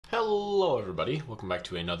Hello everybody, welcome back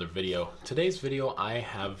to another video. Today's video, I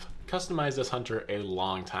have customized this hunter a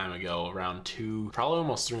long time ago, around probably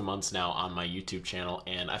almost 3 months now on my YouTube channel,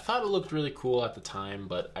 and I thought it looked really cool at the time,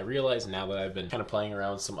 but I realized now that I've been kind of playing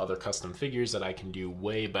around with some other custom figures that I can do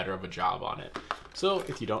way better of a job on it. So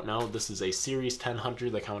if you don't know, this is a Series 10 hunter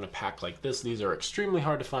that come in a pack like this. These are extremely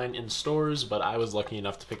hard to find in stores, but I was lucky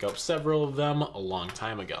enough to pick up several of them a long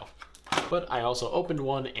time ago. But I also opened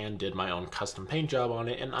one and did my own custom paint job on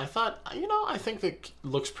it, and I thought, you know, I think that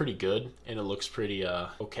looks pretty good and it looks pretty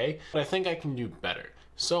okay, but I think I can do better.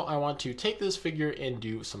 So I want to take this figure and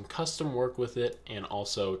do some custom work with it and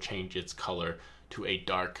also change its color to a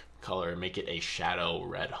dark color, make it a shadow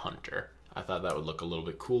red hunter. I thought that would look a little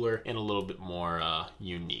bit cooler and a little bit more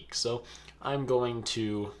unique. So I'm going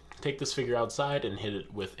to take this figure outside and hit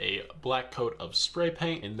it with a black coat of spray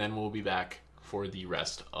paint, and then we'll be back for the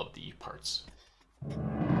rest of the parts.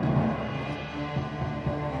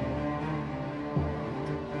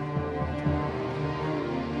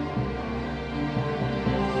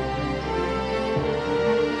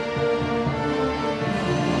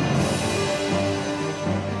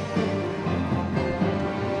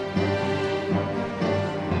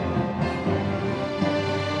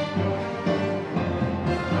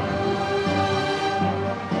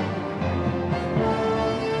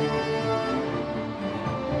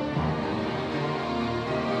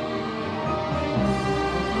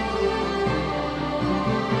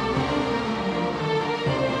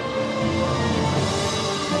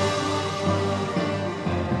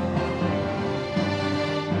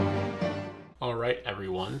 Alright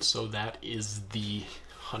everyone, so that is the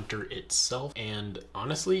hunter itself, and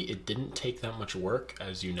honestly it didn't take that much work.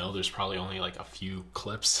 As you know, there's probably only like a few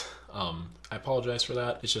clips. I apologize for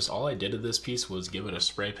that. It's just all I did to this piece was give it a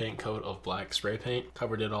spray paint coat of black spray paint,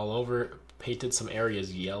 covered it all over, painted some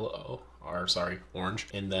areas orange,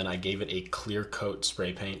 and then I gave it a clear coat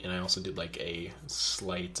spray paint, and I also did like a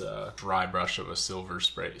slight dry brush of a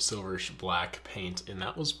silverish black paint, and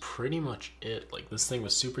that was pretty much it. Like, this thing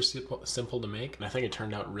was super simple to make, and I think it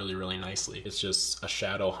turned out really nicely. It's just a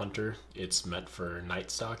shadow hunter. It's meant for night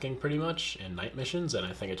stalking pretty much and night missions, and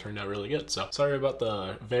I think it turned out really good. So sorry about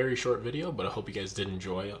the very short video, but I hope you guys did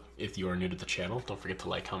enjoy. If you are new to the channel, don't forget to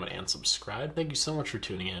like, comment, and subscribe. Thank you so much for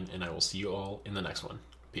tuning in, and I will see you all in the next one.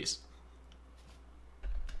 Peace.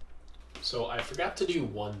 So I forgot to do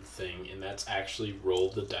one thing, and that's actually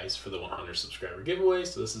roll the dice for the 100 subscriber giveaway.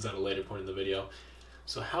 So this is at a later point in the video.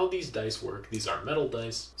 So how these dice work, these are metal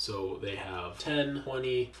dice. So they have 10,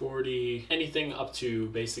 20, 40, anything up to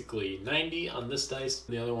basically 90 on this dice.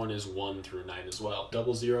 The other one is 1 through 9 as well.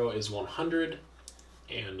 00 is 100,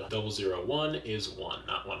 and 001 is 1,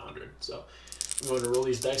 not 100. So I'm going to roll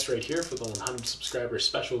these dice right here for the 100 subscriber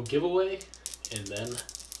special giveaway, and then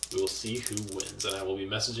we will see who wins, and I will be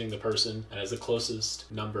messaging the person that has the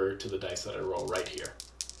closest number to the dice that I roll right here.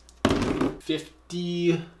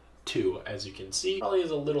 52, as you can see. Probably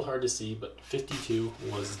is a little hard to see, but 52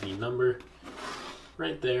 was the number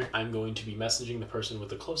right there. I'm going to be messaging the person with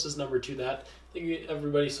the closest number to that. Thank you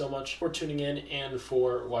everybody so much for tuning in and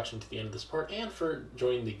for watching to the end of this part and for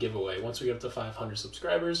joining the giveaway. Once we get up to 500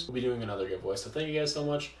 subscribers, we'll be doing another giveaway. So thank you guys so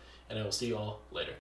much, and I will see you all later.